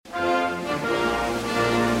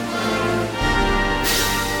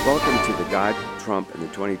Welcome to the God, Trump, and the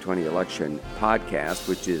 2020 election podcast,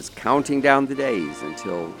 which is counting down the days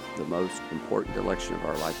until the most important election of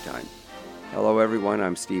our lifetime. Hello, everyone.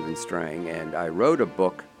 I'm Stephen Strang, and I wrote a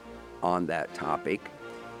book on that topic.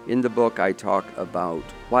 In the book, I talk about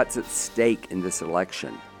what's at stake in this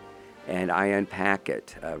election, and I unpack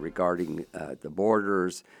it regarding the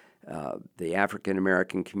borders, the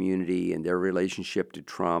African-American community and their relationship to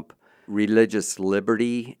Trump, religious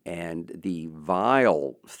liberty, and the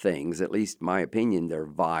vile things, at least my opinion, they're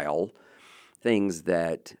vile things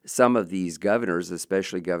that some of these governors,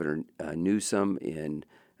 especially Governor Newsom in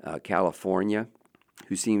California,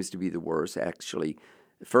 who seems to be the worst, actually,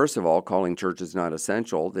 first of all, calling churches not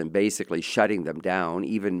essential, then basically shutting them down,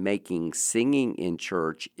 even making singing in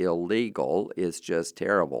church illegal is just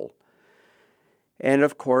terrible. And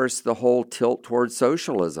of course, the whole tilt towards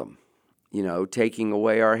socialism. Taking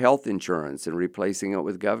away our health insurance and replacing it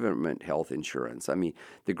with government health insurance. I mean,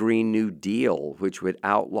 the Green New Deal, which would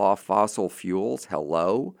outlaw fossil fuels,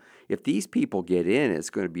 hello? If these people get in, it's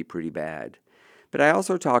going to be pretty bad. But I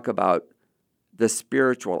also talk about the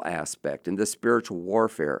spiritual aspect and the spiritual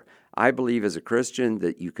warfare. I believe as a Christian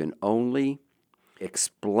that you can only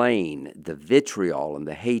explain the vitriol and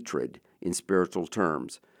the hatred in spiritual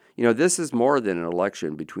terms. This is more than an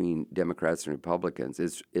election between Democrats and Republicans.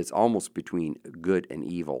 It's almost between good and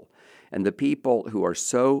evil. And the people who are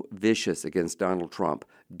so vicious against Donald Trump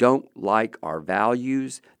don't like our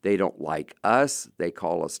values. They don't like us. They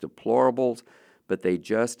call us deplorables, but they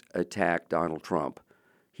just attack Donald Trump.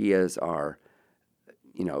 He is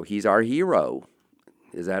he's our hero.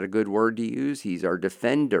 Is that a good word to use? He's our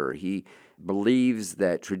defender. He believes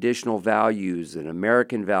that traditional values and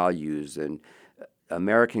American values and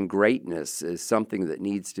American greatness is something that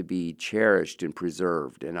needs to be cherished and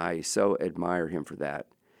preserved, and I so admire him for that.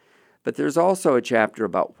 But there's also a chapter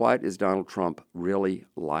about what is Donald Trump really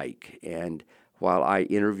like. And while I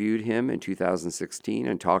interviewed him in 2016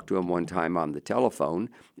 and talked to him one time on the telephone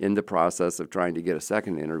in the process of trying to get a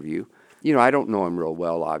second interview, I don't know him real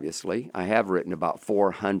well, obviously. I have written about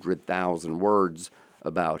 400,000 words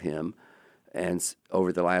about him and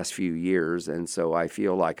over the last few years, and so I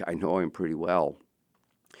feel like I know him pretty well.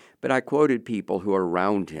 But I quoted people who are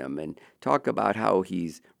around him and talk about how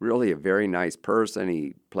he's really a very nice person.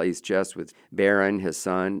 He plays chess with Barron, his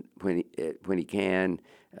son, when he can.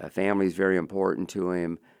 Family's very important to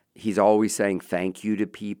him. He's always saying thank you to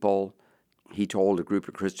people. He told a group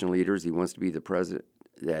of Christian leaders he wants to be the president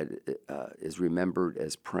that is remembered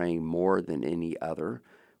as praying more than any other,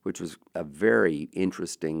 which was a very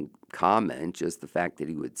interesting comment, just the fact that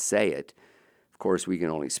he would say it. Of course, we can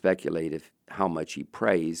only speculate how much he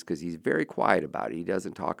prays because he's very quiet about it. He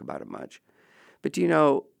doesn't talk about it much. But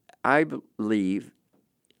I believe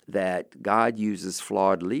that God uses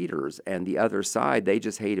flawed leaders, and the other side, they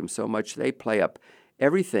just hate him so much they play up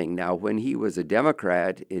everything. Now, when he was a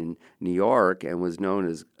Democrat in New York and was known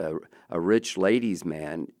as a rich ladies'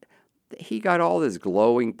 man, he got all this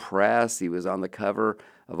glowing press. He was on the cover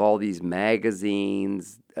of all these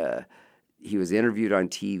magazines. He was interviewed on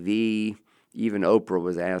TV. Even Oprah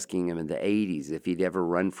was asking him in the 80s if he'd ever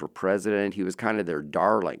run for president. He was kind of their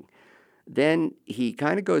darling. Then he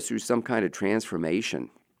kind of goes through some kind of transformation,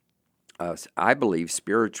 I believe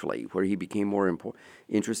spiritually, where he became more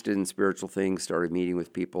interested in spiritual things, started meeting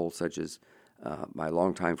with people such as my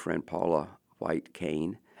longtime friend Paula White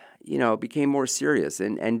Cain, became more serious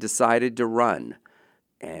and decided to run.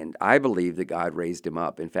 And I believe that God raised him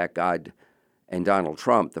up. In fact, God and Donald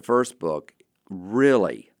Trump, the first book,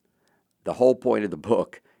 really, the whole point of the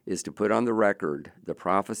book is to put on the record the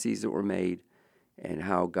prophecies that were made and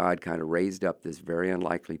how God kind of raised up this very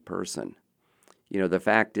unlikely person. The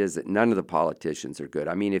fact is that none of the politicians are good.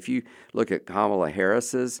 I mean, if you look at Kamala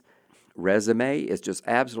Harris's resume, it's just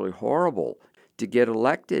absolutely horrible to get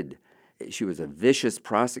elected. She was a vicious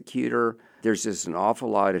prosecutor. There's just an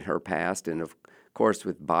awful lot in her past. And of course,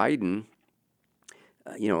 with Biden,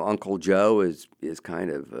 Uncle Joe is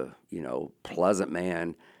kind of a, pleasant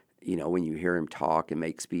man, when you hear him talk and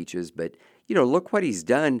make speeches. But, look what he's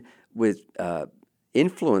done with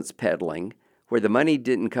influence peddling, where the money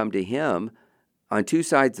didn't come to him on two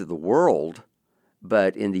sides of the world,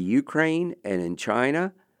 but in the Ukraine and in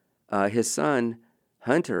China, his son,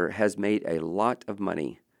 Hunter, has made a lot of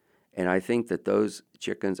money. And I think that those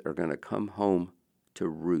chickens are going to come home to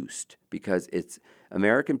roost because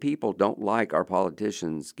American people don't like our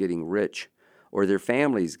politicians getting rich or their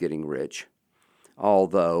families getting rich.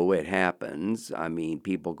 Although it happens, I mean,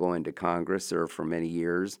 people go into Congress serve for many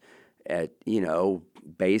years at,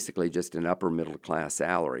 basically just an upper middle class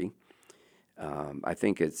salary. I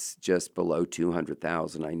think it's just below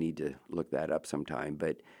 $200,000. I need to look that up sometime.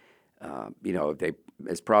 But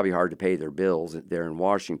it's probably hard to pay their bills. They're in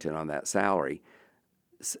Washington on that salary,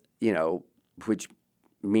 which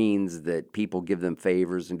means that people give them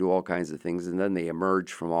favors and do all kinds of things, and then they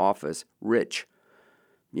emerge from office rich.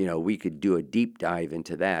 We could do a deep dive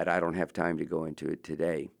into that. I don't have time to go into it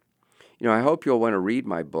today. I hope you'll want to read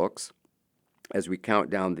my books as we count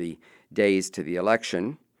down the days to the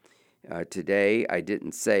election. Today, I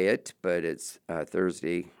didn't say it, but it's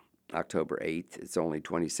Thursday, October 8th. It's only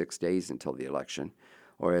 26 days until the election,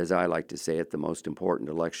 or as I like to say it, the most important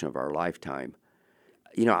election of our lifetime.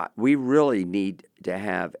 We really need to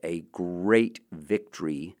have a great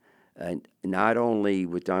victory, not only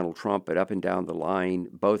with Donald Trump, but up and down the line,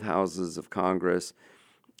 both houses of Congress.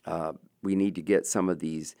 We need to get some of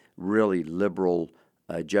these really liberal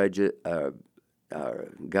judges,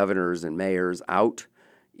 governors and mayors out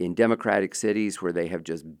in Democratic cities where they have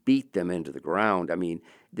just beat them into the ground. I mean,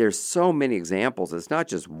 there's so many examples. It's not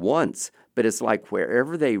just once, but it's like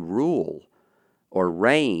wherever they rule or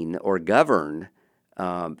reign or govern,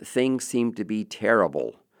 things seem to be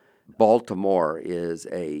terrible. Baltimore is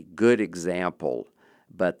a good example,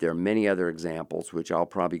 but there are many other examples, which I'll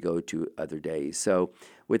probably go to other days. So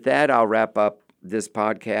with that, I'll wrap up this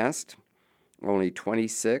podcast. Only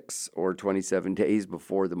 26 or 27 days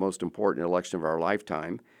before the most important election of our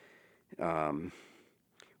lifetime.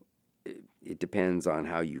 It depends on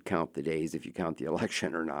how you count the days, if you count the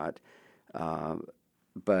election or not.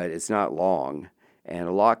 But it's not long, and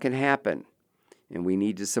a lot can happen. And we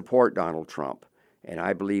need to support Donald Trump. And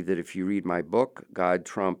I believe that if you read my book, God,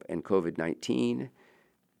 Trump, and COVID-19,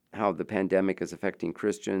 How the Pandemic is Affecting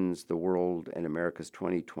Christians, the World, and America's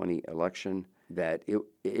 2020 Election, that it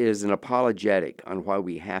is an apologetic on why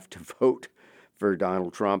we have to vote for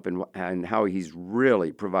Donald Trump and how he's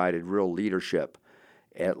really provided real leadership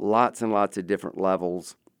at lots and lots of different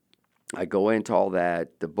levels. I go into all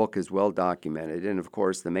that. The book is well documented. And, of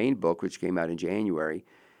course, the main book, which came out in January,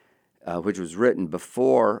 which was written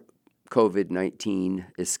before COVID-19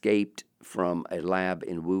 escaped from a lab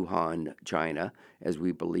in Wuhan, China, as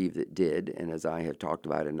we believe it did, and as I have talked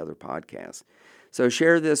about in other podcasts. So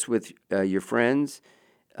share this with your friends.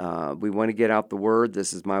 We want to get out the word.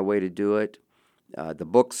 This is my way to do it. The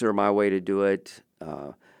books are my way to do it.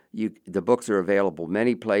 The books are available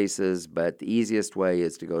many places, but the easiest way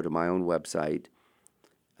is to go to my own website,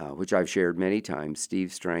 which I've shared many times,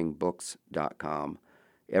 stevestrangbooks.com.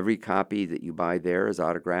 Every copy that you buy there is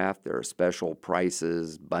autographed. There are special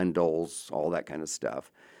prices, bundles, all that kind of stuff.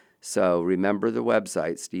 So remember the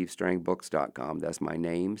website, stevestrangbooks.com. That's my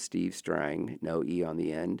name, Steve Strang, no E on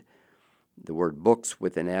the end. The word books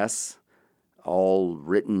with an S, all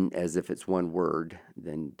written as if it's one word,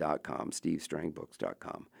 then .com,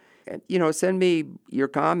 stevestrangbooks.com. And, send me your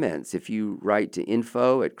comments. If you write to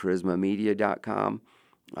info@charismamedia.com,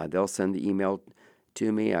 they'll send the email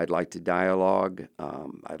to me. I'd like to dialogue.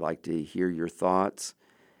 I'd like to hear your thoughts.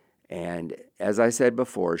 And as I said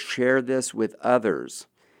before, share this with others.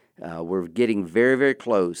 We're getting very, very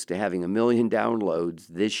close to having 1 million downloads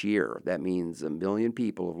this year. That means 1 million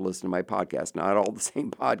people have listened to my podcast. Not all the same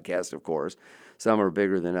podcast, of course. Some are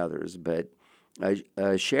bigger than others, but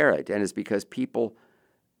share it. And it's because people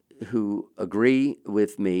who agree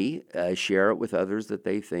with me share it with others that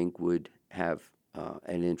they think would have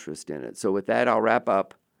an interest in it. So with that, I'll wrap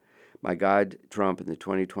up my God, Trump, and the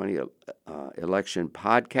 2020 election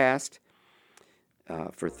podcast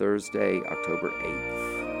for Thursday, October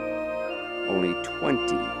 8th. Only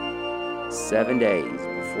 27 days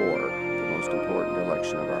before the most important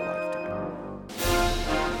election of our life.